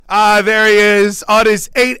There he is on his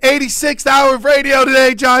 86th hour of radio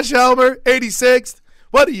today, Josh Helmer. 86th.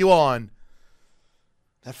 What are you on?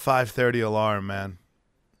 That 5:30 alarm, man.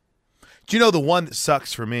 Do you know the one that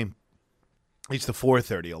sucks for me? It's the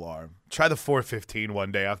 4:30 alarm. Try the 4:15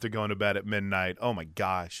 one day after going to bed at midnight. Oh, my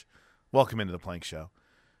gosh. Welcome into the Plank Show.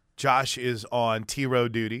 Josh is on T-Row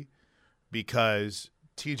duty because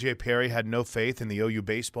TJ Perry had no faith in the OU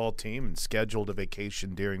baseball team and scheduled a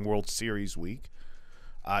vacation during World Series week.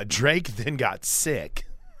 Drake then got sick,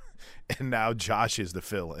 and now Josh is the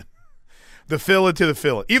fill-in. The fill-in to the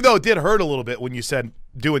fill-in. Even though it did hurt a little bit when you said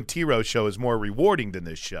doing T-Row show is more rewarding than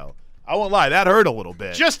this show. I won't lie, that hurt a little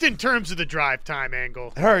bit. Just in terms of the drive time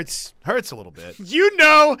angle. It hurts a little bit. You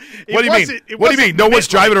know. What do you mean? What do you mean? No one's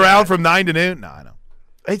driving around from 9 to noon? No, I know.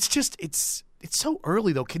 It's just, it's so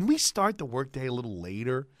early, though. Can we start the workday a little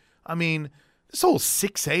later? I mean, this whole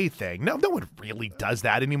 6A thing, no one really does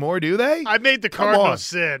that anymore, do they? I made the cardinal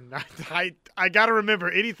sin. I got to remember,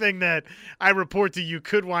 anything that I report to you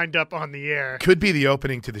could wind up on the air. Could be the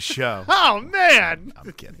opening to the show. Oh, man.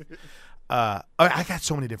 I'm kidding. I got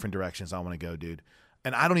so many different directions I want to go, dude.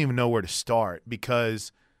 And I don't even know where to start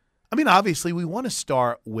because, I mean, obviously we want to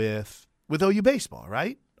start with OU baseball,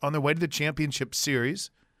 right? On their way to the championship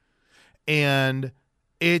series. And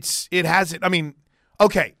it hasn't, I mean,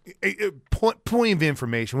 okay, point of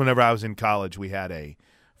information, whenever I was in college, we had a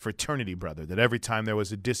fraternity brother that every time there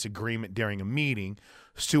was a disagreement during a meeting,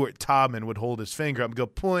 Stuart Todman would hold his finger up and go,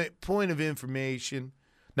 point of information.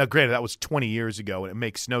 Now, granted, that was 20 years ago, and it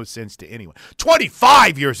makes no sense to anyone.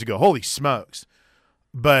 25 years ago, holy smokes.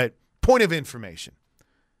 But point of information.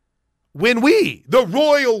 When we, the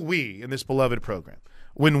royal we in this beloved program,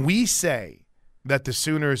 when we say that the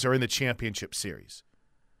Sooners are in the championship series,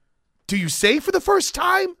 do you say for the first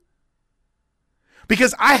time?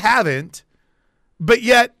 Because I haven't, but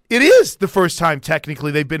yet it is the first time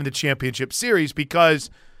technically they've been in the championship series because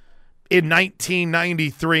in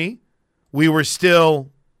 1993, we were still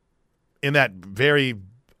in that very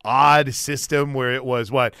odd system where it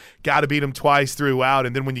was, got to beat them twice throughout,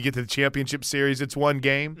 and then when you get to the championship series, it's one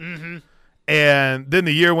game. Mm-hmm. And then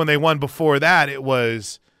the year when they won before that, it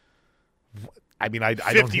was – I mean, I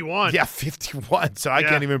 51. Yeah, 51. So I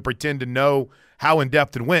can't even pretend to know how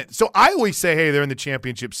in-depth it went. So I always say, hey, they're in the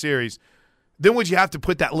championship series. Then would you have to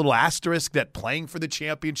put that little asterisk that playing for the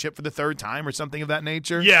championship for the third time or something of that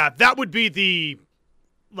nature? Yeah, that would be the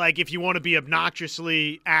 – like if you want to be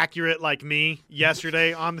obnoxiously accurate like me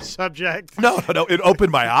yesterday on the subject. No. It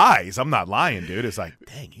opened my eyes. I'm not lying, dude. It's like,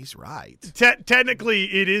 dang, he's right. Technically,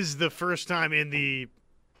 it is the first time in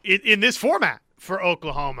this format for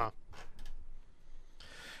Oklahoma.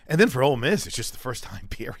 And then for Ole Miss, it's just the first time,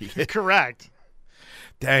 period. Correct.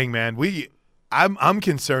 Dang, man. I'm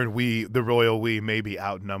concerned the royal we may be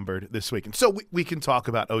outnumbered this week. And so we can talk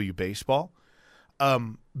about OU baseball.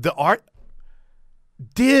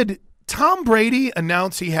 Did Tom Brady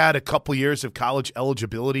announce he had a couple years of college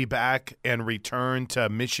eligibility back and return to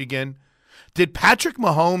Michigan? Did Patrick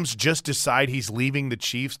Mahomes just decide he's leaving the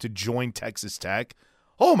Chiefs to join Texas Tech?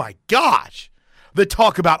 Oh, my gosh. The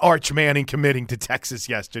talk about Arch Manning committing to Texas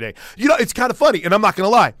yesterday. You know, it's kind of funny, and I'm not going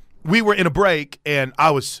to lie. We were in a break, and I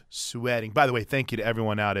was sweating. By the way, thank you to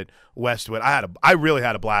everyone out at Westwood. I really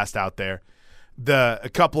had a blast out there.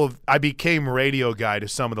 I became radio guy to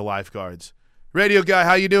some of the lifeguards. Radio guy,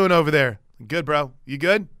 how you doing over there? Good, bro. You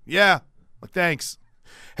good? Yeah. Like, thanks.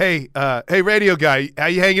 Hey, radio guy, how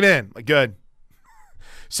you hanging in? Like, good.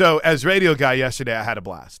 So as radio guy yesterday, I had a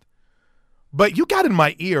blast. But you got in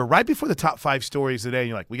my ear right before the top 5 stories today, and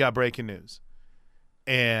you're like, we got breaking news.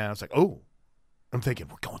 And I was like, oh. I'm thinking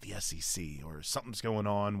we're going to the SEC or something's going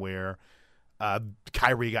on where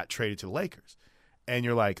Kyrie got traded to the Lakers. And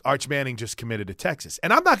you're like, Arch Manning just committed to Texas.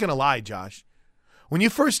 And I'm not going to lie, Josh. When you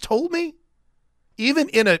first told me, even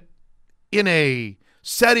in a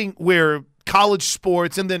setting where college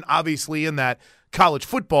sports and then obviously in that college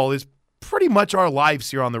football is pretty much our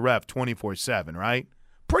lives here on the Ref 24/7, right?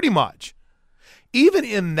 Pretty much. Even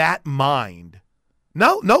in that mind,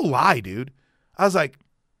 no lie, dude. I was like,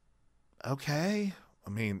 okay, I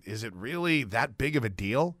mean, is it really that big of a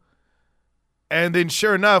deal? And then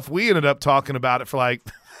sure enough, we ended up talking about it for like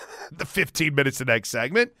the 15 minutes the next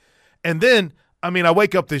segment. And then, I mean, I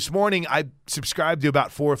wake up this morning, I subscribe to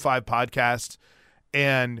about 4 or 5 podcasts,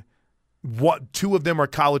 and 2 of them are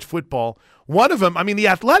college football. One of them, I mean, The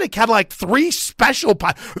Athletic had like 3 special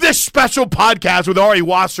this special podcast with Ari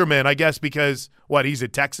Wasserman, I guess because, he's a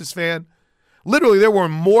Texas fan? Literally, there were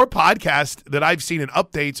more podcasts that I've seen and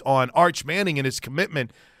updates on Arch Manning and his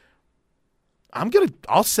commitment.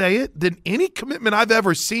 I'll say it, than any commitment I've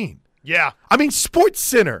ever seen. Yeah. I mean,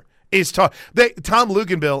 SportsCenter is Tom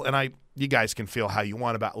Luginbill, and you guys can feel how you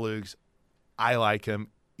want about Lugs. I like him.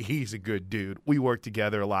 He's a good dude. We work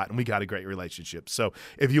together a lot, and we got a great relationship. So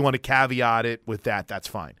if you want to caveat it with that, that's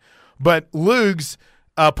fine. But Lugs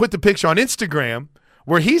put the picture on Instagram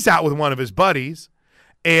where he's out with one of his buddies,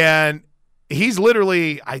 and he's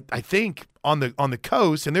literally, I think, on the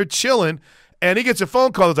coast, and they're chilling, and he gets a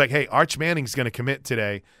phone call. It's like, hey, Arch Manning's going to commit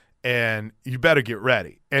today, and you better get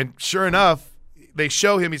ready. And sure enough, they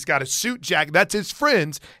show him he's got a suit jacket. That's his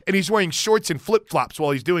friend's, and he's wearing shorts and flip-flops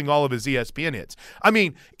while he's doing all of his ESPN hits. I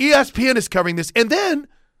mean, ESPN is covering this, and then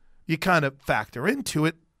you kind of factor into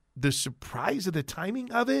it the surprise of the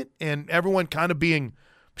timing of it and everyone kind of being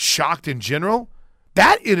shocked in general.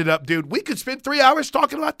 That ended up, dude, we could spend 3 hours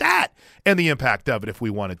talking about that and the impact of it if we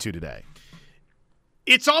wanted to today.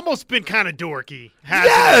 It's almost been kind of dorky.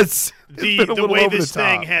 Yes! The way this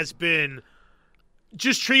thing has been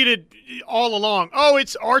just treated all along. Oh,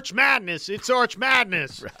 it's Arch Madness. It's Arch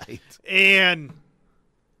Madness. Right. And,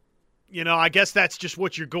 I guess that's just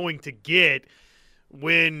what you're going to get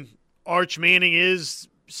when Arch Manning is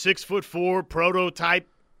 6'4",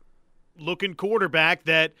 prototype-looking quarterback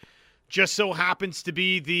that just so happens to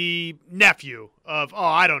be the nephew of,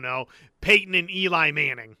 Peyton and Eli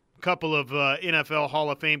Manning, a couple of NFL Hall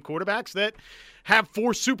of Fame quarterbacks that have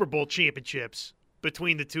 4 Super Bowl championships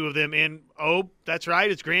between the two of them. And, that's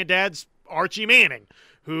right, it's granddad's Archie Manning,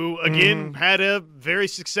 who, again, had a very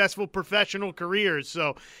successful professional career.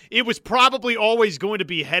 So it was probably always going to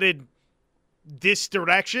be headed this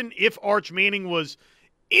direction if Arch Manning was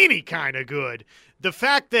any kind of good. The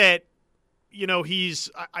fact that,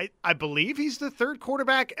 I believe he's the 3rd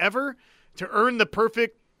quarterback ever to earn the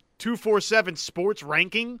perfect 247 sports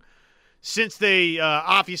ranking since they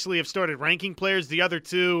obviously have started ranking players. The other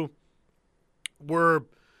 2 were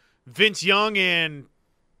Vince Young and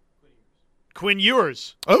Quinn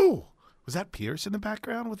Ewers. Oh, was that Pierce in the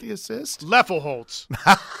background with the assist? Leffelholtz.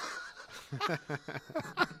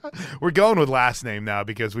 We're going with last name now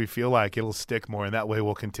because we feel like it'll stick more, and that way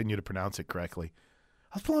we'll continue to pronounce it correctly.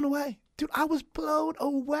 I was blown away. Dude, I was blown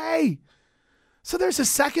away. So there's a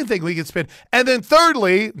second thing we can spin. And then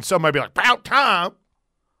thirdly, some might be like, about time,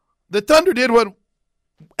 the Thunder did what,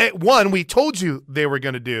 one, we told you they were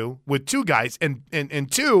going to do with 2 guys,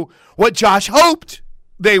 and 2, what Josh hoped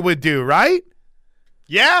they would do, right?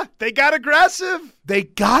 Yeah, they got aggressive. They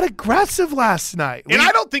got aggressive last night. And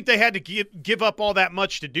I don't think they had to give up all that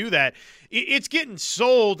much to do that. It's getting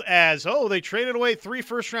sold as, they traded away 3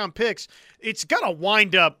 first-round picks. It's going to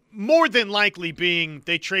wind up more than likely being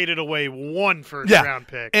they traded away 1 first-round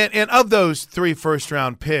pick. And of those 3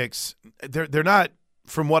 first-round picks, they're not,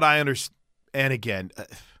 from what I understand, and again,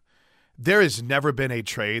 there has never been a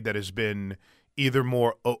trade that has been either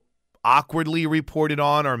more awkwardly reported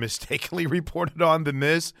on or mistakenly reported on than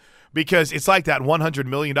this, because it's like that $100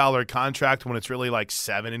 million contract when it's really like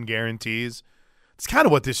 7 in guarantees. It's kind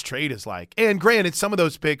of what this trade is like. And granted, some of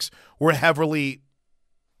those picks were heavily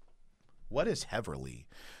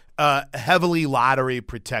lottery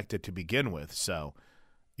protected to begin with. So,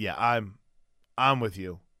 yeah, I'm with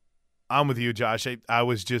you. I'm with you, Josh. I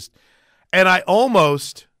was just – and I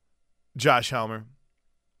almost – Josh Helmer,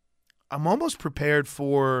 I'm almost prepared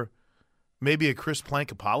for – maybe a Chris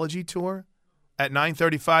Plank apology tour at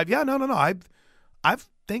 9:35. Yeah, no. I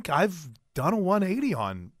think I've done a 180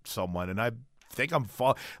 on someone, and I think I'm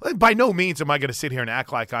by no means am I going to sit here and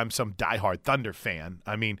act like I'm some diehard Thunder fan.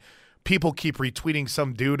 I mean, people keep retweeting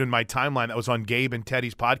some dude in my timeline that was on Gabe and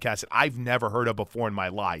Teddy's podcast that I've never heard of before in my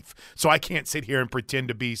life. So I can't sit here and pretend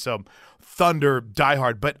to be some Thunder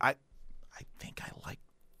diehard. But I think I like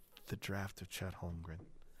the draft of Chet Holmgren.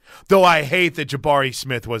 Though I hate that Jabari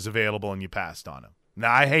Smith was available and you passed on him.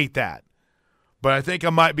 Now, I hate that. But I think I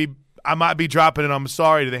might be dropping it. I'm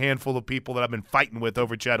sorry to the handful of people that I've been fighting with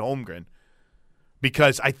over Chet Holmgren.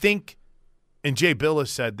 Because I think, and Jay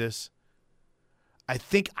Billis said this, I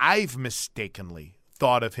think I've mistakenly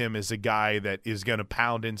thought of him as a guy that is going to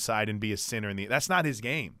pound inside and be a center in the – that's not his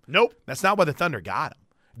game. Nope. That's not why the Thunder got him.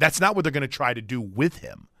 That's not what they're going to try to do with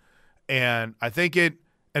him. And I think it –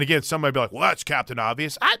 and again, somebody be like, well, that's Captain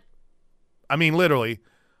Obvious. I mean, literally,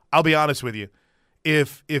 I'll be honest with you.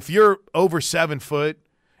 If you're over 7 foot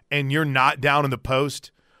and you're not down in the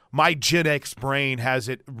post, my Gen X brain has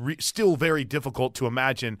it still very difficult to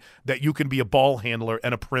imagine that you can be a ball handler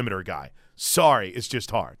and a perimeter guy. Sorry, it's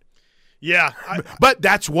just hard. Yeah. But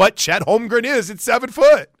that's what Chet Holmgren is at 7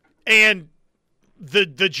 foot. And the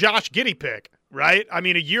Josh Giddey pick, right? I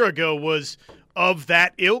mean, a year ago was of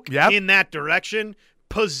that ilk in that direction.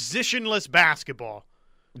 Positionless basketball.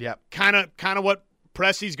 Yep. Kind of what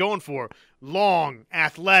Presti's going for. Long,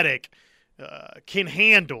 athletic, can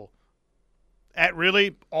handle. at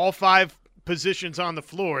really all 5 positions on the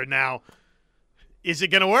floor. Now, is it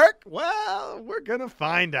going to work? Well, we're going to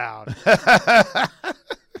find out.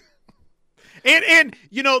 And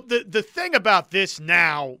you know, the thing about this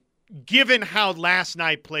now, given how last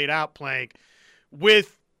night played out, Plank,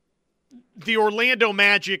 with the Orlando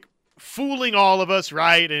Magic fooling all of us,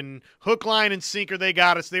 right? And hook, line, and sinker, they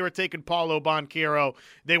got us. They were taking Paulo Banchero.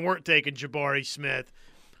 They weren't taking Jabari Smith.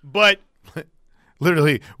 But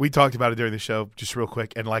literally, we talked about it during the show, just real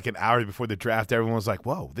quick, and like an hour before the draft, everyone was like,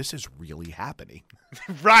 whoa, this is really happening.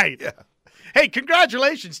 Right. Yeah. Hey,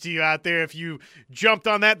 congratulations to you out there if you jumped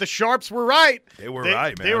on that. The Sharps were right. They were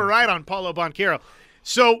right, man. They were right on Paulo Banchero.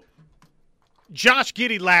 So, Josh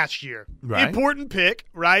Giddey last year. Right. Important pick,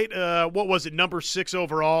 right? What was it, number 6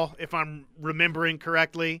 overall, if I'm remembering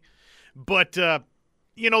correctly. But,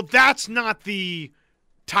 you know, that's not the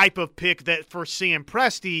type of pick that for Sam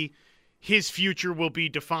Presti, his future will be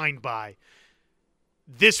defined by.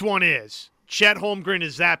 This one is. Chet Holmgren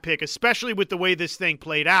is that pick, especially with the way this thing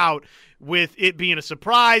played out, with it being a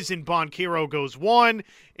surprise and Banchero goes 1.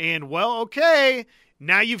 And, well, okay,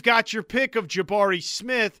 now you've got your pick of Jabari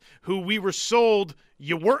Smith, who we were sold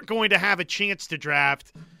you weren't going to have a chance to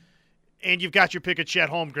draft, and you've got your pick of Chet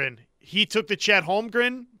Holmgren. He took the Chet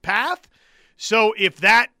Holmgren path, so if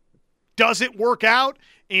that doesn't work out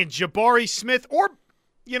and Jabari Smith, or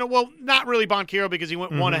you know, well, not really Banchero because he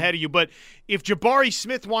went 1 ahead of you, but if Jabari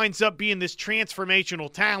Smith winds up being this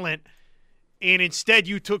transformational talent and instead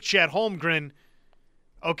you took Chet Holmgren,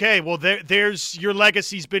 okay, well, there's your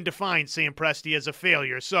legacy's been defined, Sam Presti, as a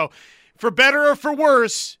failure. So for better or for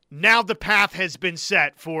worse, now the path has been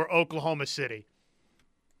set for Oklahoma City.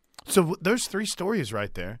 So there's 3 stories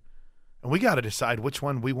right there, and we got to decide which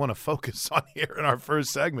one we want to focus on here in our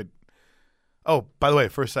first segment. Oh, by the way,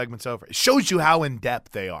 first segment's over. It shows you how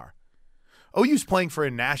in-depth they are. OU's playing for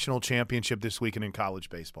a national championship this weekend in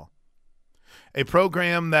college baseball. A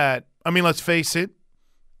program that, I mean, let's face it,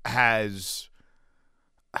 has,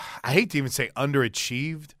 I hate to even say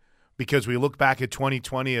underachieved, because we look back at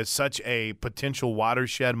 2020 as such a potential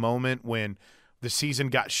watershed moment when the season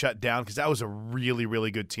got shut down, because that was a really,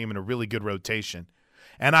 really good team and a really good rotation.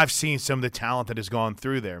 And I've seen some of the talent that has gone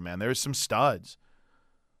through there, man. There's some studs.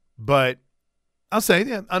 But I'll say,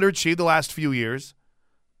 yeah, underachieved the last few years.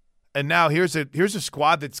 And now here's a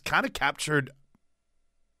squad that's kind of captured,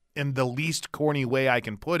 in the least corny way I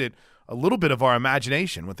can put it, a little bit of our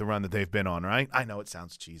imagination with the run that they've been on, right? I know it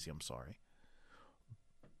sounds cheesy. I'm sorry.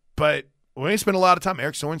 But we ain't spent a lot of time.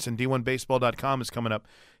 Eric Sorensen, D1Baseball.com, is coming up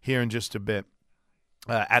here in just a bit,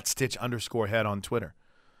 at Stitch_head on Twitter.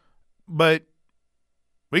 But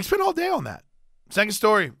we can spend all day on that. Second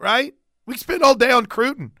story, right? We can spend all day on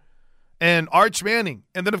Cruton and Arch Manning.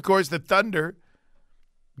 And then, of course, the Thunder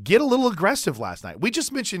get a little aggressive last night. We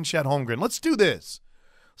just mentioned Chet Holmgren. Let's do this.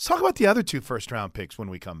 Let's talk about the other 2 first-round picks when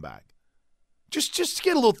we come back. Just to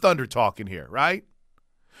get a little Thunder talk in here, right?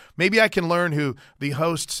 Maybe I can learn who the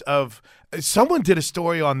hosts of – someone did a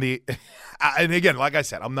story on the – and again, like I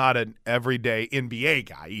said, I'm not an everyday NBA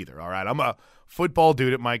guy either, all right? I'm a football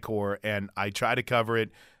dude at my core, and I try to cover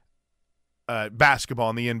it, basketball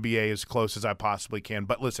and the NBA as close as I possibly can.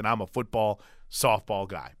 But listen, I'm a football, softball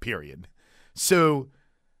guy, period. So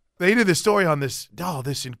they did this story on this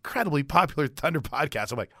incredibly popular Thunder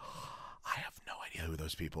podcast. I'm like, I have no idea who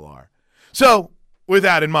those people are. So with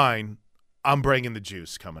that in mind, I'm bringing the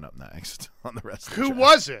juice coming up next on the rest of the Who show.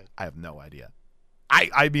 was it? I have no idea.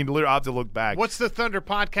 I mean, literally, I'll have to look back. What's the Thunder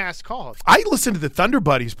podcast called? I listen to the Thunder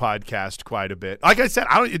Buddies podcast quite a bit. Like I said,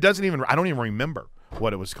 I don't even remember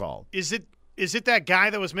what it was called. Is it that guy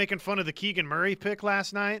that was making fun of the Keegan Murray pick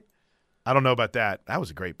last night? I don't know about that. That was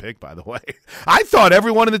a great pick, by the way. I thought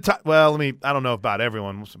everyone in the top – well, I don't know about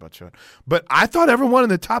everyone. What's about you? But I thought everyone in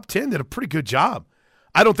the top 10 did a pretty good job.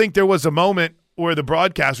 I don't think there was a moment where the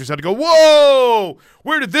broadcasters had to go, whoa,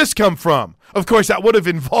 where did this come from? Of course, that would have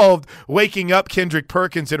involved waking up Kendrick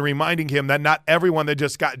Perkins and reminding him that not everyone that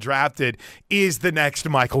just got drafted is the next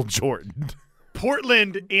Michael Jordan.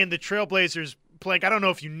 Portland and the Trailblazers, Plank, I don't know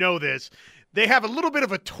if you know this, they have a little bit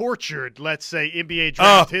of a tortured, let's say, NBA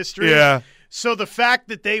draft history. Yeah. So the fact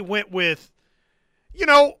that they went with,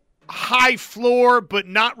 high floor but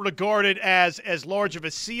not regarded as large of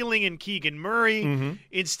a ceiling in Keegan Murray,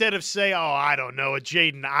 instead of, say, I don't know, a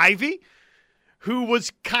Jaden Ivey, who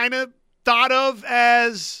was kind of thought of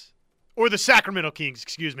as – or the Sacramento Kings,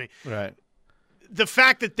 excuse me. Right. The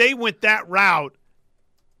fact that they went that route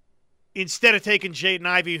instead of taking Jaden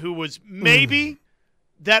Ivey, who was maybe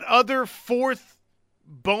that other 4th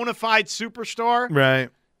bona fide superstar right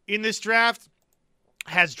in this draft,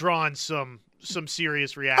 has drawn some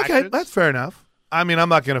serious reactions. Okay, that's fair enough. I mean, I'm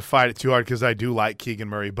not going to fight it too hard because I do like Keegan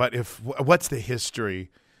Murray. But what's the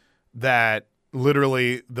history that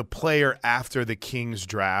literally the player after the Kings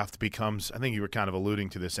draft becomes, I think you were kind of alluding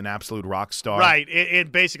to this, an absolute rock star. Right.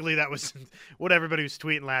 And basically that was what everybody was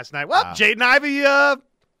tweeting last night. Well, Jaden Ivey,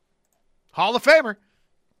 Hall of Famer.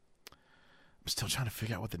 I'm still trying to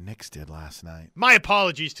figure out what the Knicks did last night. My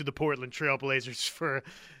apologies to the Portland Trailblazers for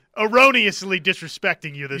erroneously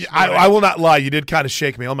disrespecting you this morning. I will not lie. You did kind of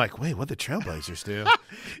shake me. I'm like, wait, what the Trailblazers do?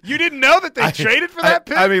 You didn't know that they traded for that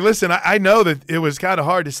pick? I mean, listen, I know that it was kind of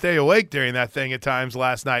hard to stay awake during that thing at times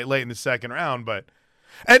last night, late in the second round. But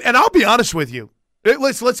and I'll be honest with you.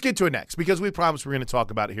 Let's get to it next because we promised we're going to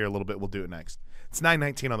talk about it here a little bit. We'll do it next. It's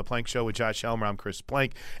 9:19 on the Plank Show with Josh Helmer. I'm Chris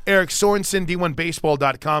Plank. Eric Sorensen,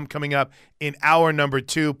 D1Baseball.com, coming up in hour number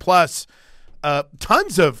 2. Plus,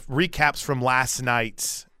 tons of recaps from last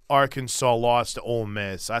night's Arkansas loss to Ole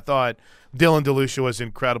Miss. I thought Dylan DeLucia was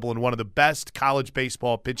incredible and one of the best college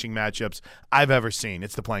baseball pitching matchups I've ever seen.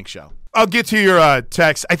 It's the Plank Show. I'll get to your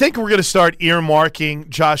text. I think we're going to start earmarking,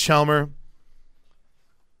 Josh Helmer,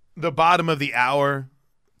 the bottom of the hour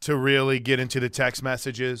to really get into the text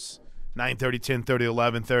messages. 9:30, 10:30,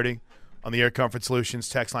 11:30 on the Air Comfort Solutions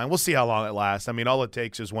text line. We'll see how long it lasts. I mean, all it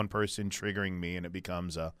takes is one person triggering me, and it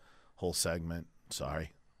becomes a whole segment.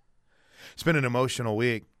 Sorry. It's been an emotional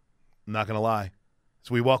week. I'm not going to lie.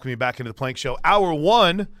 So we welcome you back into the Plank Show. Hour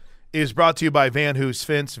 1 is brought to you by Van Hoos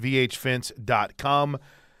Fence, vhfence.com.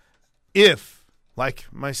 If,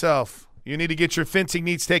 like myself, you need to get your fencing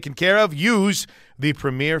needs taken care of, use the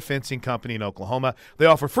premier fencing company in Oklahoma. They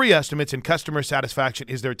offer free estimates, and customer satisfaction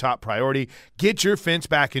is their top priority. Get your fence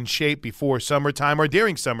back in shape before summertime or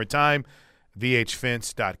during summertime.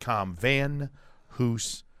 vhfence.com. Van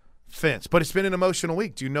Hoos Fence. But it's been an emotional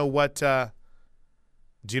week. Do you know what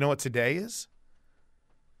today is?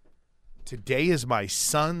 Today is my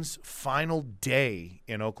son's final day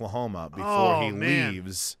in Oklahoma before he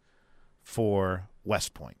leaves for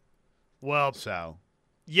West Point. Well, so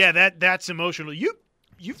yeah, that's emotional.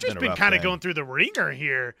 You've just been kind of going through the ringer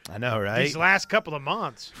here. I know, right? These last couple of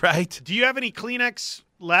months, right? Do you have any Kleenex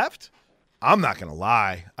left? I'm not gonna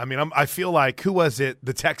lie. I mean, I feel like, who was it?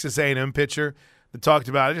 The Texas A&M pitcher that talked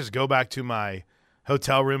about, I just go back to my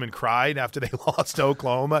hotel room and cried after they lost to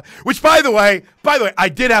Oklahoma. Which, by the way, I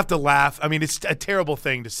did have to laugh. I mean, it's a terrible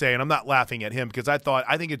thing to say, and I'm not laughing at him because I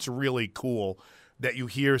think it's really cool that you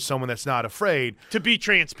hear someone that's not afraid. To be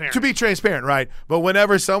transparent. To be transparent, right. But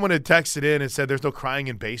whenever someone had texted in and said there's no crying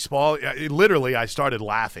in baseball, literally I started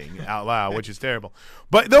laughing out loud, which is terrible.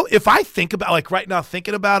 But though, if I think about, like right now,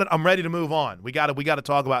 thinking about it, I'm ready to move on. We got to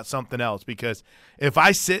talk about something else, because if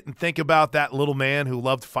I sit and think about that little man who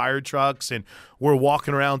loved fire trucks and we're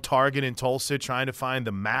walking around Target in Tulsa trying to find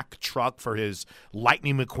the Mack truck for his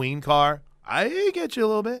Lightning McQueen car, I get you a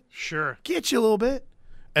little bit. Sure. Get you a little bit.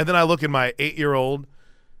 And then I look at my 8-year-old,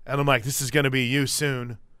 and I'm like, this is going to be you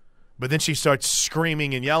soon. But then she starts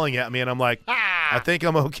screaming and yelling at me, and I'm like, I think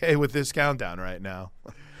I'm okay with this countdown right now.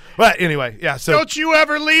 But anyway, yeah. So don't you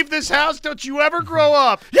ever leave this house. Don't you ever grow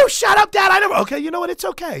up. You shut up, Dad. I never. Okay, you know what? It's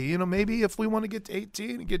okay. You know, maybe if we want to get to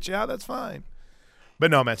 18 and get you out, that's fine.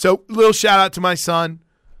 But no, man. So little shout out to my son.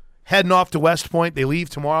 Heading off to West Point. They leave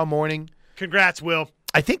tomorrow morning. Congrats, Will.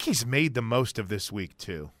 I think he's made the most of this week,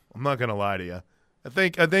 too. I'm not going to lie to you. I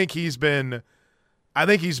think he's been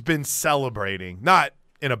celebrating, not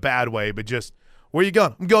in a bad way, but just, where you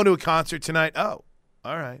going? I'm going to a concert tonight. Oh,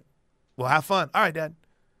 all right. Well, have fun. All right, Dad.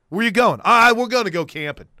 Where you going? All right, we're going to go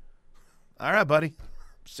camping. All right, buddy.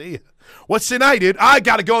 See ya. What's tonight, dude? I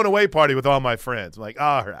got to go on an away party with all my friends. I'm like,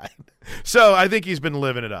 all right. So I think he's been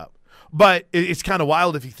living it up. But it's kind of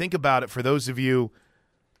wild if you think about it, for those of you,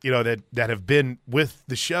 that have been with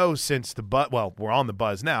the show since well, we're on the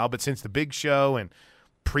Buzz now, but since the big show and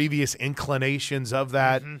previous inclinations of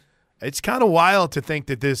that, It's kind of wild to think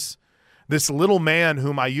that this little man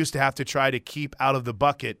whom I used to have to try to keep out of the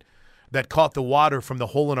bucket that caught the water from the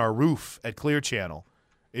hole in our roof at Clear Channel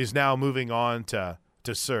is now moving on to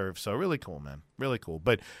serve. So really cool, man. Really cool.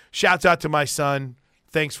 But shouts out to my son.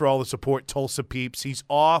 Thanks for all the support, Tulsa peeps. He's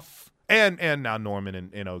off. And now Norman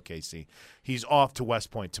in OKC. He's off to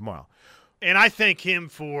West Point tomorrow. And I thank him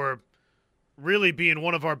for really being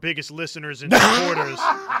one of our biggest listeners and supporters.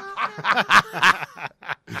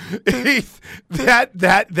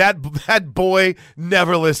 That boy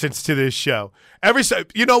never listens to this show.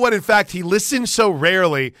 You know what? In fact, he listens so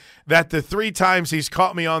rarely that the 3 times he's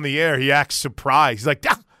caught me on the air, he acts surprised. He's like,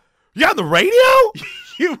 "You on the radio?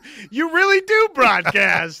 You really do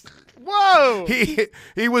broadcast." Whoa!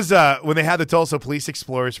 He was when they had the Tulsa Police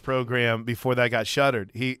Explorers program before that got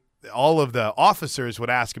shuttered. All of the officers would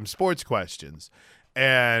ask him sports questions,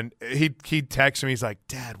 And he texts me. He's like,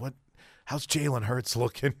 Dad, how's Jalen Hurts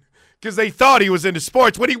looking? Because they thought he was into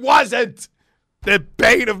sports when he wasn't. The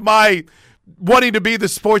bane of my wanting to be the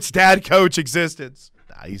sports dad coach existence.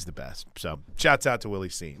 Nah, he's the best. So shouts out to Willie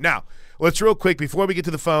C. Now, let's real quick, before we get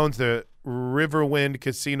to the phones, the Riverwind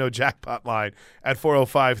Casino jackpot line at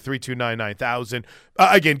 405-329-9000.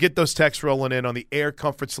 Again, get those texts rolling in on the Air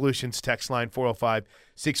Comfort Solutions text line,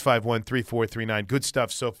 405-651-3439. Good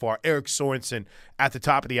stuff so far. Eric Sorensen at the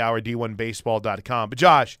top of the hour, D1Baseball.com.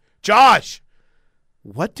 But Josh,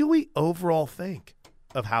 what do we overall think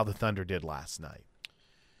of how the Thunder did last night?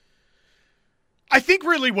 I think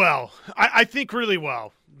really well. I think really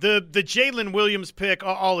well. The Jalen Williams pick,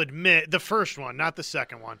 I'll admit, the first one, not the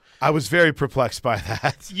second one. I was very perplexed by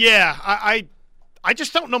that. Yeah, I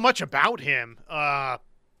just don't know much about him. I'm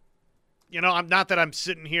not that I'm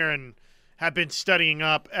sitting here and have been studying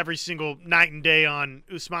up every single night and day on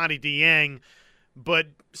Ousmane Dieng, but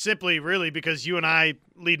simply really because you and I,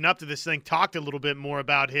 leading up to this thing, talked a little bit more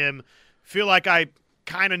about him. Feel like I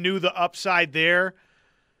kind of knew the upside there.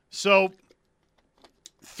 So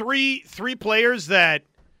three players that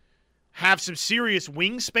have some serious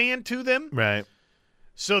wingspan to them. Right.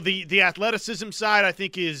 So the athleticism side, I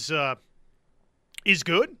think, is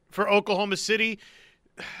good for Oklahoma City.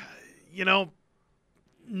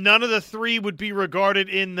 None of the three would be regarded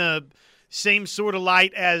in the same sort of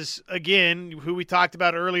light as, again, who we talked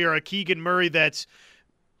about earlier, a Keegan Murray that's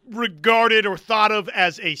regarded or thought of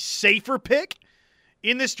as a safer pick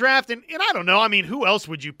in this draft. And I don't know. I mean, who else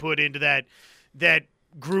would you put into that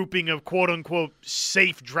grouping of quote-unquote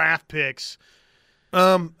safe draft picks?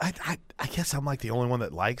 I guess I'm like the only one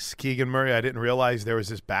that likes Keegan Murray. I didn't realize there was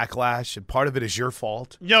this backlash, and part of it is your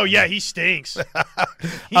fault. No, yeah, he stinks.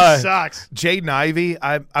 He sucks. Jaden Ivey,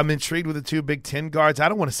 I'm intrigued with the two Big Ten guards. I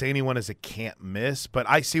don't want to say anyone is a can't miss, but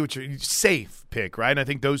I see what you're safe pick, right? And I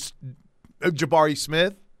think those Jabari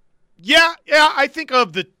Smith. Yeah, I think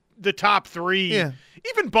of the top three. Yeah.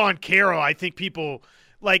 Even Boncaro, I think people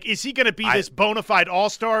like, is he going to be this bona fide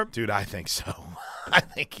all-star? Dude, I think so. I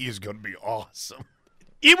think he's going to be awesome.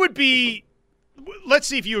 It would be – let's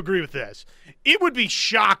see if you agree with this. It would be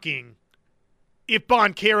shocking if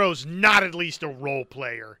Boncaro's not at least a role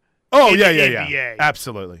player. Oh, in yeah, the yeah, NBA. yeah.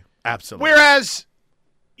 Absolutely. Whereas,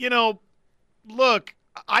 look,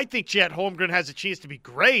 I think Chet Holmgren has a chance to be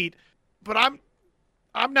great, but I'm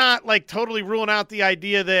not, like, totally ruling out the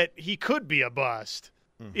idea that he could be a bust.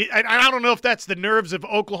 I don't know if that's the nerves of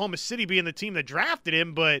Oklahoma City being the team that drafted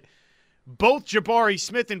him, but – both Jabari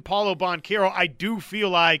Smith and Paulo Boncaro, I do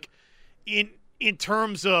feel like in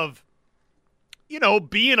terms of,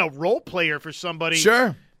 being a role player for somebody.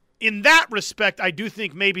 Sure. In that respect, I do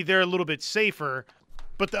think maybe they're a little bit safer.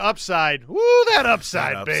 But the upside, that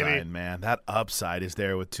upside, baby. Man, that upside is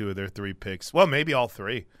there with two of their three picks. Well, maybe all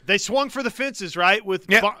three. They swung for the fences, right, with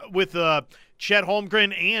Chet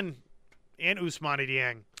Holmgren and Ousmane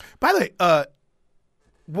Dieng. By the way,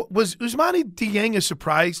 was Ousmane Dieng a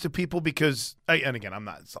surprise to people? Because, and again, I'm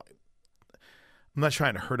not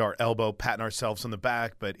trying to hurt our elbow, patting ourselves on the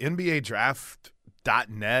back, but NBA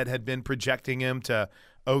Draft.net had been projecting him to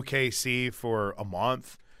OKC for a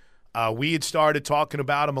month. We had started talking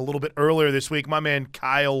about him a little bit earlier this week. My man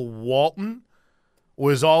Kyle Walton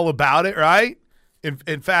was all about it, right?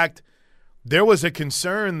 In fact, there was a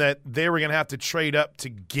concern that they were going to have to trade up to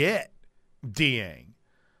get Dieng.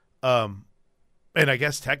 And I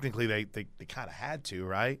guess technically they kind of had to,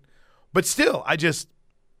 right? But still,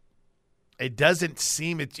 it doesn't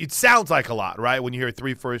seem – it sounds like a lot, right, when you hear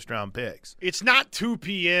 3 first-round picks. It's not 2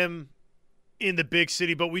 p.m. in the big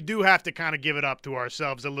city, but we do have to kind of give it up to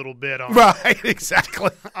ourselves a little bit on right, exactly.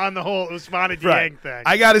 on the whole Ousmane Dieng thing.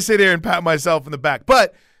 I got to sit here and pat myself in the back.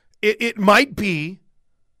 But it might be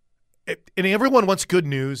 – and everyone wants good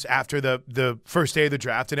news after the first day of the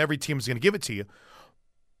draft, and every team is going to give it to you.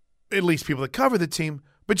 At least people that cover the team.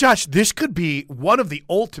 But, Josh, this could be one of the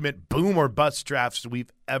ultimate boom or bust drafts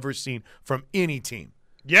we've ever seen from any team.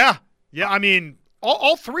 Yeah. Yeah, I mean,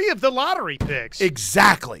 all three of the lottery picks.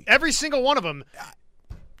 Exactly. Every single one of them.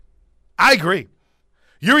 I agree.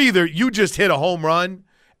 You just hit a home run,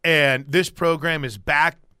 and this program is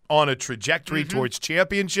back on a trajectory towards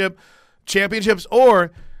championships,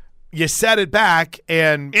 or you set it back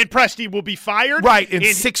and Presti will be fired. Right, and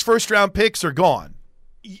 6 first-round picks are gone.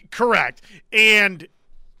 Correct. And,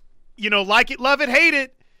 like it, love it, hate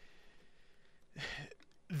it.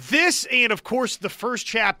 This and, of course, the first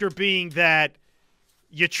chapter being that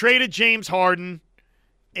you traded James Harden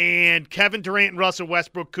and Kevin Durant and Russell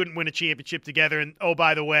Westbrook couldn't win a championship together. And, oh,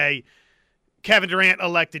 by the way, Kevin Durant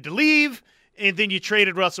elected to leave and then you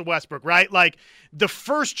traded Russell Westbrook, right? Like the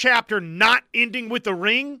first chapter not ending with the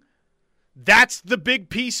ring, that's the big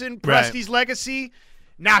piece in Presti's legacy.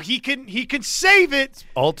 Now he can save it. It's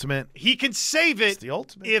ultimate. He can save it. It's the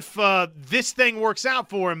ultimate. If this thing works out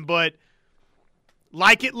for him, but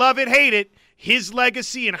like it, love it, hate it, his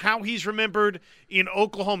legacy and how he's remembered in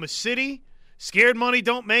Oklahoma City, scared money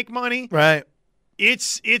don't make money. Right.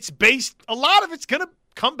 It's based, a lot of it's going to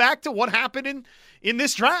come back to what happened in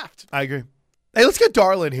this draft. I agree. Hey, let's get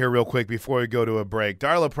Darla in here real quick before we go to a break.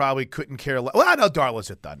 Darla probably couldn't care less. Well, I know Darla's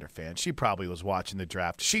a Thunder fan. She probably was watching the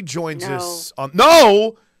draft. She joins us on.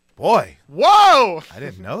 No, boy, whoa! I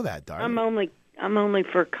didn't know that, Darla. I'm only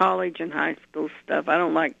for college and high school stuff. I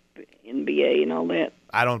don't like the NBA and all that.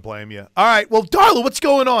 I don't blame you. All right, well, Darla, what's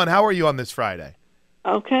going on? How are you on this Friday?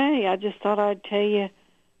 Okay, I just thought I'd tell you,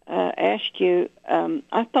 ask you.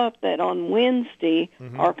 I thought that on Wednesday,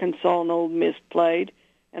 Arkansas and Ole Miss played,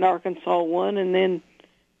 and Arkansas won, and then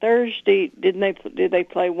Thursday, did they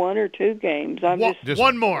play one or two games? I'm just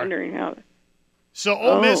one more. Wondering how. So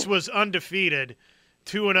Ole Miss was undefeated,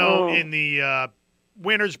 2-0 in the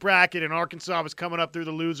winners bracket, and Arkansas was coming up through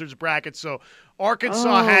the losers bracket. So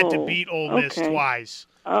Arkansas had to beat Ole Miss twice.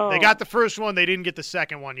 They got the first one. They didn't get the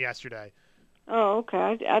second one yesterday. Oh,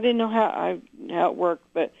 okay. I didn't know how it worked,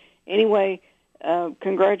 but anyway.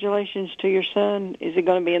 Congratulations to your son. Is he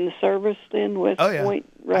going to be in the service then, West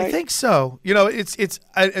Point? Right? I think so. You know, and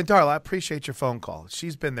Darla, I appreciate your phone call.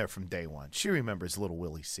 She's been there from day one. She remembers little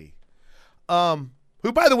Willie C.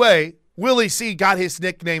 Who, by the way, Willie C. got his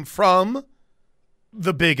nickname from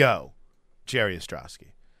the Big O, Jerry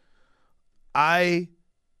Ostrowski. I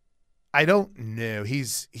don't know.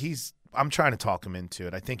 I'm trying to talk him into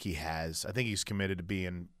it. I think he has. I think he's committed to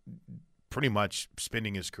being pretty much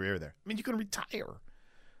spending his career there. I mean, you can retire.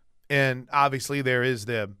 And obviously there is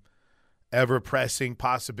the ever-pressing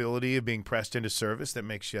possibility of being pressed into service that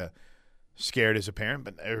makes you scared as a parent,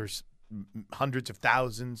 but there's hundreds of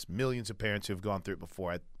thousands, millions of parents who have gone through it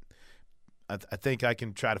before. I think I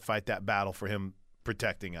can try to fight that battle for him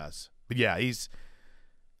protecting us. But, yeah, I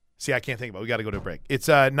can't think about it. We got to go to a break. It's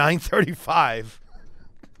 9:35.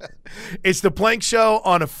 It's the Plank Show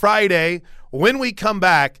on a Friday. When we come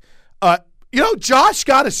back, Josh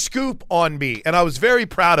got a scoop on me, and I was very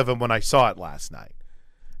proud of him when I saw it last night.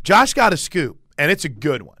 Josh got a scoop, and it's a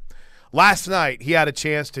good one. Last night, he had a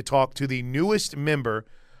chance to talk to the newest member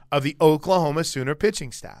of the Oklahoma Sooner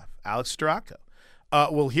pitching staff, Alex Storako.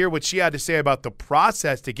 We'll hear what she had to say about the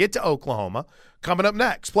process to get to Oklahoma coming up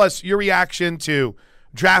next. Plus, your reaction to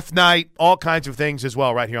draft night, all kinds of things as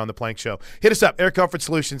well right here on the Plank Show. Hit us up, Air Comfort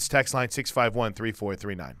Solutions, text line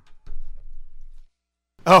 651-3439.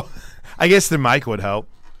 Oh, I guess the mic would help.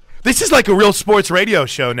 This is like a real sports radio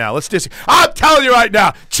show now. I'm telling you right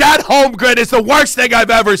now, Chad Holmgren is the worst thing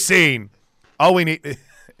I've ever seen. All we need,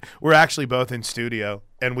 we're actually both in studio,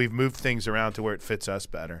 and we've moved things around to where it fits us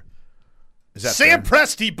better. Is that Sam fair?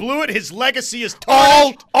 Presti blew it. His legacy is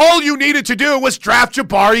tarnished. All you needed to do was draft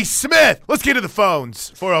Jabari Smith. Let's get to the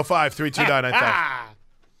phones. 405-329-95.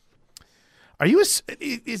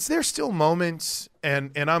 Is there still moments,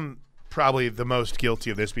 and I'm probably the most guilty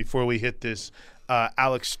of this before we hit this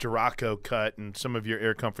Alex Storako cut and some of your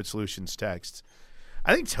Air Comfort Solutions texts.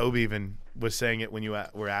 I think Toby even was saying it when you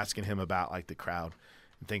were asking him about like the crowd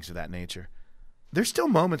and things of that nature. There's still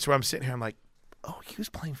moments where I'm sitting here, I'm like, oh, he was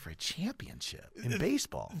playing for a championship in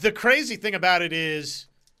baseball. The crazy thing about it is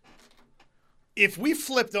if we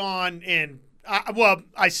flipped on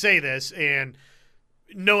I say this, and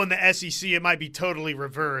knowing the SEC, it might be totally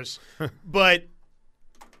reverse, but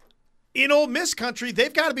in Ole Miss country,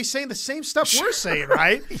 they've got to be saying the same stuff we're saying,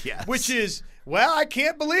 right? Yes. Which is, well, I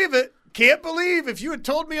can't believe it. Can't believe if you had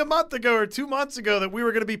told me a month ago or 2 months ago that we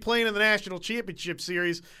were going to be playing in the National Championship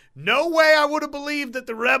Series, no way I would have believed that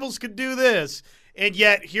the Rebels could do this. And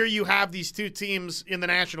yet here you have these two teams in the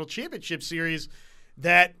National Championship Series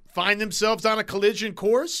that find themselves on a collision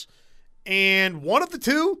course, and one of the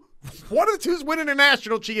two is winning a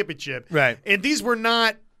national championship. Right. And these were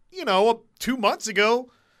not, 2 months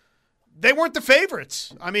ago, they weren't the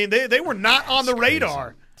favorites. I mean, they were not on the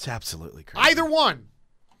radar. It's absolutely crazy. Either one.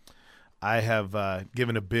 I have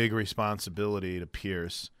given a big responsibility to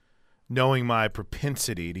Pierce, knowing my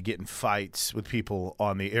propensity to get in fights with people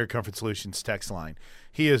on the Air Comfort Solutions text line.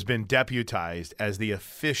 He has been deputized as the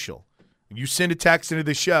official. When you send a text into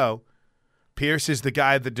the show, Pierce is the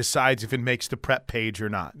guy that decides if it makes the prep page or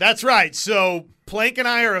not. That's right. So Plank and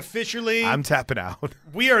I are officially. I'm tapping out.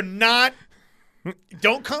 We are not.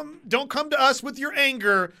 Don't come to us with your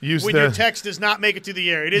anger when your text does not make it to the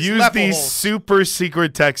air. It is use the super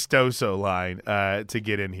secret textoso line to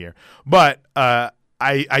get in here. But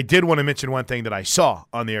I did want to mention one thing that I saw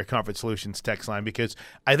on the Air Comfort Solutions text line, because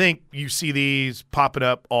I think you see these popping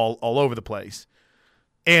up all over the place,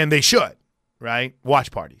 and they should, right?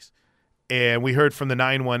 Watch parties. And we heard from the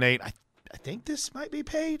 918. I think this might be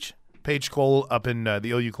Paige Cole up in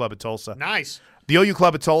the OU Club at Tulsa. Nice. The OU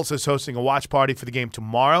Club at Tulsa is hosting a watch party for the game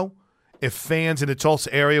tomorrow. If fans in the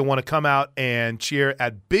Tulsa area want to come out and cheer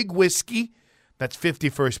at Big Whiskey, that's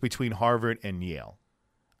 51st between Harvard and Yale.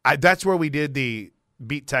 That's where we did the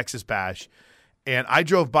Beat Texas Bash, and I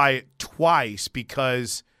drove by it twice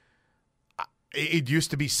because it used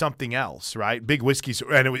to be something else, right? Big Whiskey's,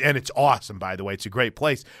 and it's awesome, by the way. It's a great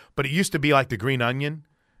place, but it used to be like the Green Onion,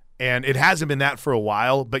 and it hasn't been that for a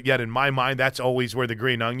while, but yet in my mind, that's always where the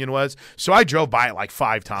Green Onion was. So I drove by it like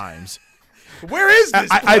 5 times. Where is this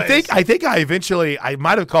place? I think I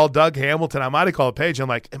might have called Doug Hamilton. I might have called Paige. I'm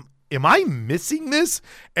like, am I missing this?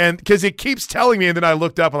 And because it keeps telling me, and then I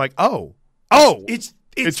looked up. I'm like, oh, it's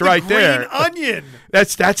the right there. Green Onion.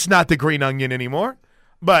 That's not the Green Onion anymore.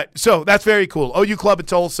 But so that's very cool. OU Club at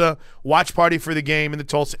Tulsa, watch party for the game in the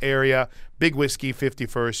Tulsa area. Big Whiskey,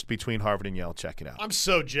 51st between Harvard and Yale. Check it out. I'm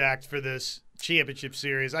so jacked for this championship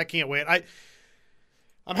series. I can't wait.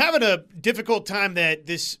 I'm having a difficult time that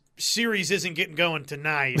this series isn't getting going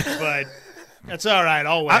tonight, but that's all right.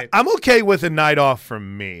 I'll wait. I'm okay with a night off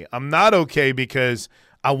from me. I'm not okay because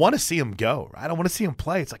I want to see them go, right? I want to see them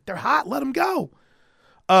play. It's like they're hot. Let them go.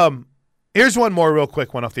 Here's one more real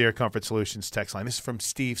quick one off the Air Comfort Solutions text line. This is from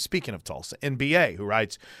Steve, speaking of Tulsa, NBA, who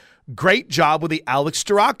writes, great job with the Alex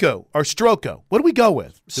Storako, or Stroko. What do we go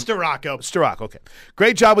with? Storako, okay.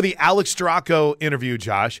 Great job with the Alex Storako interview,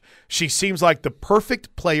 Josh. She seems like the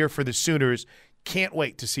perfect player for the Sooners. Can't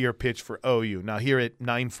wait to see her pitch for OU. Now, here at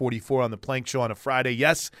 9:44 on the Plank Show on a Friday,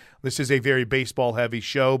 yes, this is a very baseball-heavy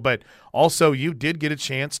show, but also you did get a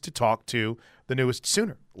chance to talk to the newest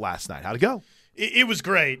Sooner last night. How'd it go? It was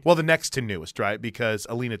great. Well, the next to newest, right? Because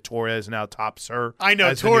Alina Torres now tops her. I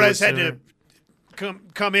know. Torres had to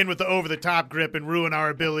come in with the over-the-top grip and ruin our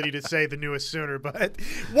ability to say the newest Sooner. But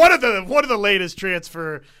one of the latest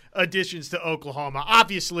transfer additions to Oklahoma.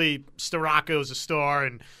 Obviously, Storako's a star,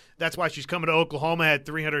 and that's why she's coming to Oklahoma. Had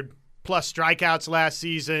 300-plus strikeouts last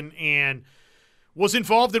season and was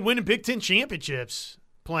involved in winning Big Ten championships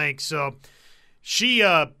playing. So she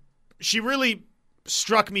really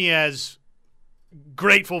struck me as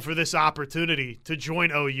grateful for this opportunity to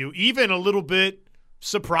join OU, even a little bit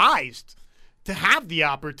surprised to have the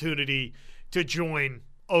opportunity to join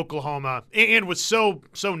Oklahoma, and was so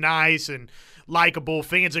nice and likable.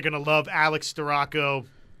 Fans are going to love Alex Storako.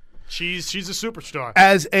 She's a superstar.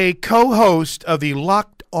 As a co-host of the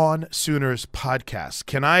Locked On Sooners podcast,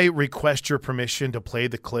 can I request your permission to play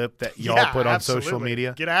the clip that y'all put on social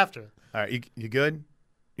media? Get after it. All right, you good?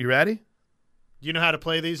 You ready? You know how to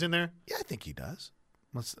play these in there? Yeah, I think he does.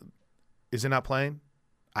 Is it not playing?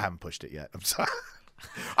 I haven't pushed it yet. I'm sorry.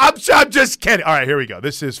 I'm just kidding. All right, here we go.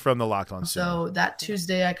 This is from the Locked On Sooner. So that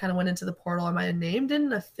Tuesday, I kind of went into the portal, and my name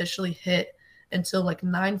didn't officially hit until like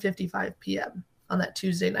 9:55 p.m. on that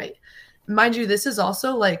Tuesday night. Mind you, this is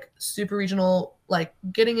also like super regional, like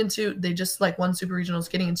getting into, they just like won super regionals,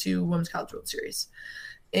 getting into Women's College World Series.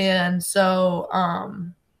 And so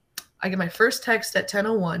I get my first text at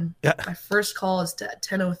 10:01. Yeah. My first call is at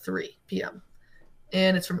 10:03 p.m.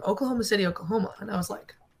 And it's from Oklahoma City, Oklahoma. And I was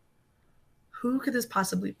like, who could this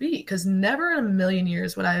possibly be? Because never in a million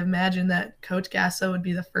years would I imagine that Coach Gasso would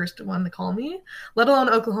be the first one to call me, let alone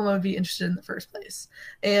Oklahoma would be interested in the first place.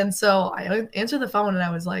 And so I answered the phone and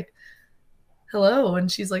I was like, hello. And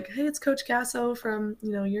she's like, hey, it's Coach Gasso from,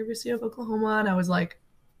 University of Oklahoma. And I was like,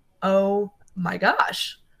 oh my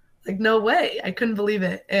gosh, like, no way. I couldn't believe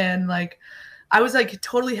it. And like, I was like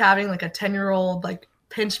totally having like a 10-year-old, like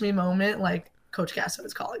pinch me moment. Like, Coach Gasso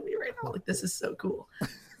is calling me right now. Like, this is so cool.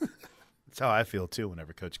 That's how I feel, too,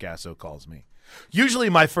 whenever Coach Gasso calls me. Usually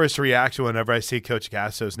my first reaction whenever I see Coach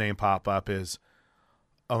Gasso's name pop up is,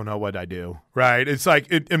 oh, no, what'd I do? Right? It's like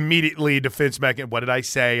immediately defense mechanism. What did I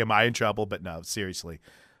say? Am I in trouble? But no, seriously.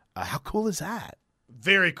 How cool is that?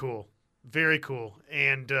 Very cool. Very cool.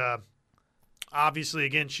 And obviously,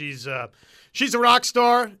 again, she's a rock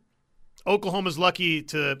star. Oklahoma's lucky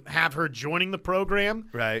to have her joining the program.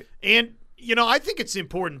 Right. And, I think it's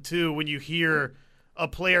important, too, when you hear a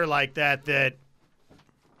player like that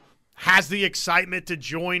has the excitement to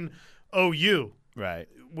join OU. Right.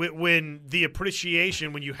 When the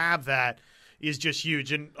appreciation, when you have that, is just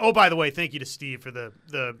huge. And, oh, by the way, thank you to Steve for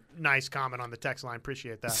the nice comment on the text line.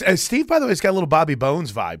 Appreciate that. Steve, by the way, has got a little Bobby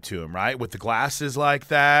Bones vibe to him, right? With the glasses like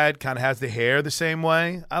that, kind of has the hair the same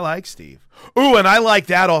way. I like Steve. Ooh, and I like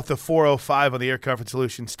that off the 405 on the Air Comfort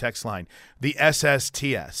Solutions text line, the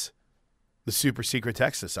SSTS. the Super Secret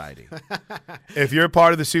Text Society. If you're a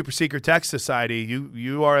part of the Super Secret Text Society,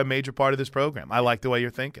 you are a major part of this program. I like the way you're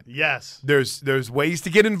thinking. Yes. There's ways to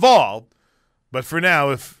get involved, but for now,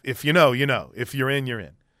 if you know, you know. If you're in, you're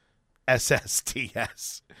in.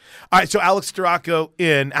 SSTS. All right, so Alex Storako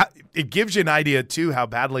in. It gives you an idea, too, how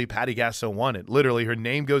badly Patty Gasso won it. Literally, her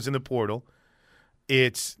name goes in the portal.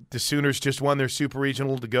 It's the Sooners just won their Super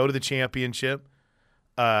Regional to go to the championship.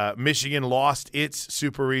 Michigan lost its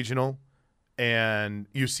Super Regional.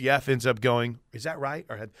 And UCF ends up going. Is that right?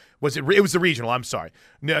 Or was it? It was the regional. I'm sorry,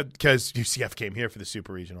 no, because UCF came here for the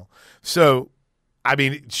Super Regional. So, I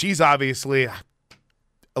mean, she's obviously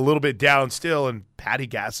a little bit down still. And Patty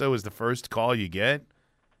Gasso is the first call you get.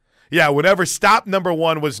 Yeah, whenever stop number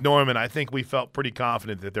 1 was Norman, I think we felt pretty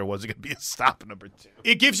confident that there wasn't going to be a stop number 2.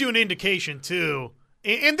 It gives you an indication too,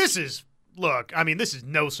 and this is this is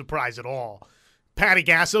no surprise at all. Patty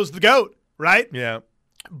Gasso's the GOAT, right? Yeah,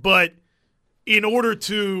 but in order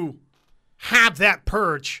to have that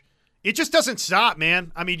perch, it just doesn't stop,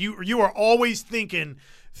 man. I mean, you are always thinking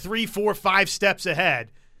 3, 4, 5 steps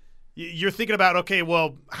ahead. You're thinking about, okay,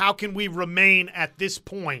 well, how can we remain at this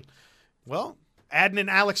point? Well, adding an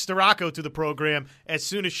Alex Storako to the program as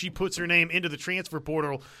soon as she puts her name into the transfer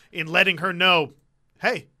portal and letting her know,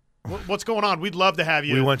 hey, what's going on? We'd love to have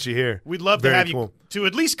you. We want you here. We'd love to have you to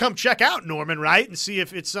at least come check out Norman, right, and see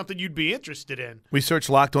if it's something you'd be interested in. We search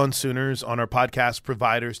Locked On Sooners on our podcast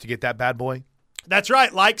providers to get that bad boy. That's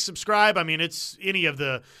right. Like, subscribe. I mean, it's any of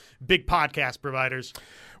the big podcast providers.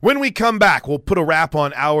 When we come back, we'll put a wrap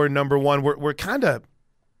on hour number 1. We're kind of,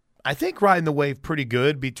 I think, riding the wave pretty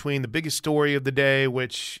good between the biggest story of the day,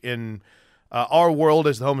 which in our world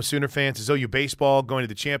as the home of Sooner fans is OU baseball going to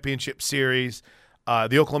the championship series.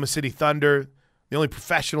 The Oklahoma City Thunder, the only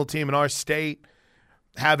professional team in our state,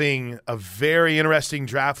 having a very interesting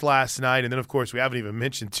draft last night. And then, of course, we haven't even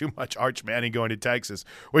mentioned too much Arch Manning going to Texas,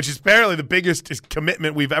 which is apparently the biggest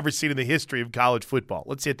commitment we've ever seen in the history of college football.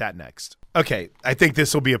 Let's hit that next. Okay, I think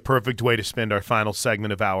this will be a perfect way to spend our final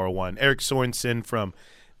segment of hour 1. Eric Sorensen from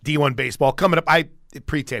D1 Baseball coming up.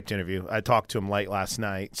 Pre-taped interview. I talked to him late last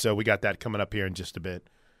night, so we got that coming up here in just a bit.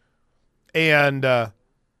 And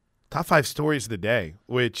top 5 stories of the day,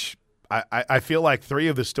 which I feel like 3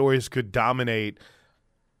 of the stories could dominate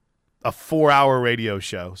a 4-hour radio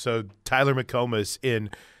show. So Tyler McComas in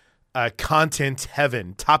content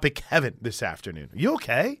heaven, topic heaven this afternoon. Are you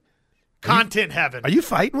okay? Content heaven. Are you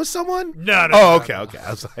fighting with someone? No. Oh, okay. I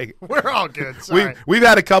was like, we're all good. Sorry. We've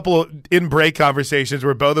had a couple in break conversations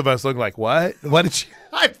where both of us look like, what? What did you?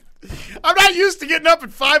 I'm not used to getting up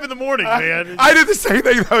at 5 in the morning, man. I did the same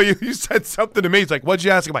thing though. You said something to me. It's like, what'd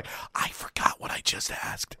you ask? I'm like, I forgot what I just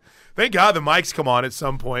asked. Thank God the mics come on at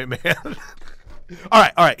some point, man. All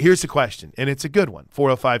right. Here's the question, and it's a good one.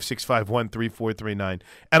 405-651-3439.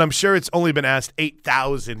 And I'm sure it's only been asked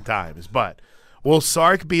 8,000 times, but will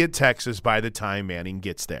Sark be at Texas by the time Manning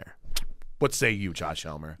gets there? What say you, Josh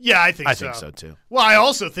Helmer? Yeah, I think so. I think so, too. Well, I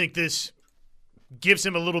also think this gives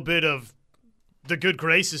him a little bit of the good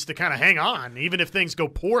graces to kind of hang on, even if things go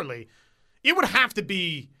poorly. It would have to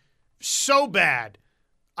be so bad,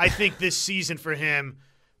 I think, this season for him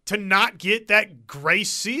to not get that grace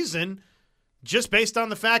season just based on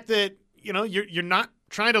the fact that, you're not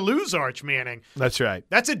trying to lose Arch Manning. That's right.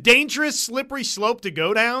 That's a dangerous, slippery slope to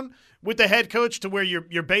go down with the head coach to where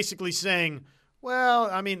you're basically saying, well,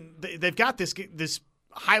 I mean, they've got this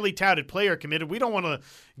highly touted player committed. We don't want to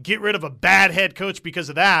get rid of a bad head coach because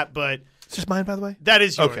of that, but is this mine, by the way? That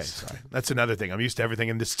is yours. Okay, sorry. That's another thing. I'm used to everything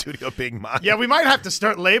in this studio being mine. Yeah, we might have to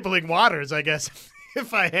start labeling waters, I guess,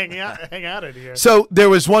 if I hang out in here. So there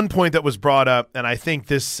was one point that was brought up, and I think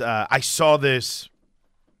this I saw this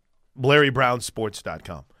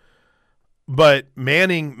LarryBrownSports.com. But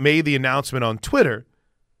Manning made the announcement on Twitter,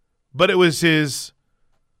 but it was his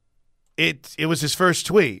first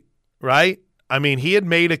tweet, right? I mean, he had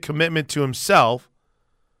made a commitment to himself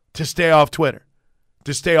to stay off Twitter,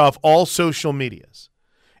 to stay off all social medias.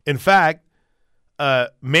 In fact,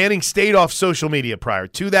 Manning stayed off social media prior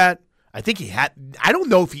to that. I don't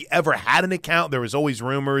know if he ever had an account. There was always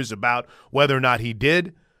rumors about whether or not he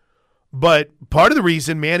did. But part of the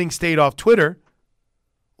reason Manning stayed off Twitter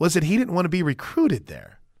was that he didn't want to be recruited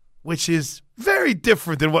there, which is very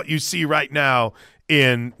different than what you see right now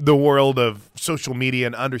in the world of social media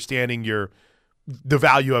and understanding the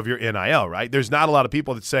value of your NIL, right? There's not a lot of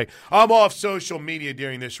people that say, I'm off social media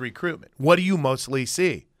during this recruitment. What do you mostly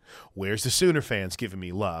see? Where's the Sooner fans giving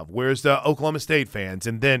me love? Where's the Oklahoma State fans?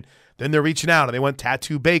 And then they're reaching out and they want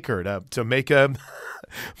Tattoo Baker to make a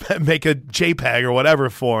make a JPEG or whatever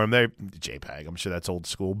for him. JPEG, I'm sure that's old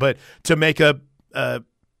school, but to make an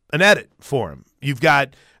edit for him You've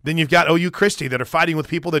got OU Christie that are fighting with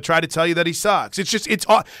people that try to tell you that he sucks. It's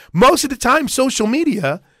most of the time social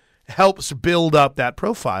media helps build up that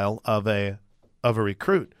profile of a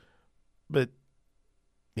recruit. But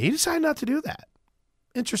he decided not to do that.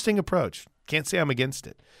 Interesting approach. Can't say I'm against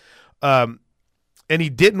it. And he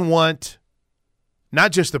didn't want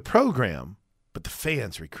not just the program, but the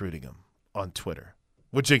fans recruiting him on Twitter,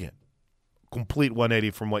 which, again, complete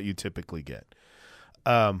 180 from what you typically get.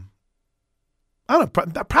 I don't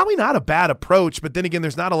know, probably not a bad approach, but then again,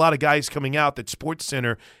 there's not a lot of guys coming out that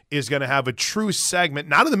SportsCenter is going to have a true segment,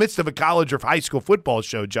 not in the midst of a college or high school football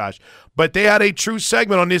show, Josh, but they had a true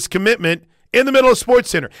segment on his commitment in the middle of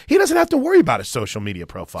SportsCenter. He doesn't have to worry about a social media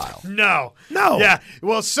profile. No. Yeah.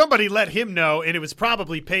 Well, somebody let him know, and it was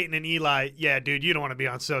probably Peyton and Eli. Yeah, dude, you don't want to be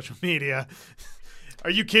on social media. Are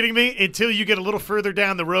you kidding me? Until you get a little further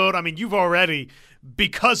down the road. I mean, you've already,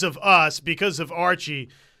 because of us, because of Archie,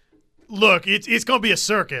 look, it's going to be a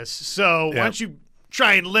circus. So why don't you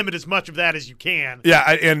try and limit as much of that as you can? Yeah,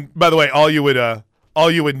 and by the way, all you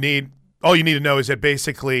need to know is that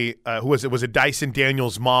basically, who was it? Was it Dyson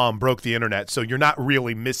Daniels' mom broke the internet? So you're not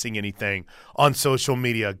really missing anything on social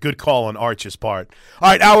media. Good call on Arch's part. All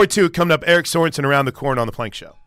right, hour 2 coming up. Eric Sorensen around the corner on the Plank Show.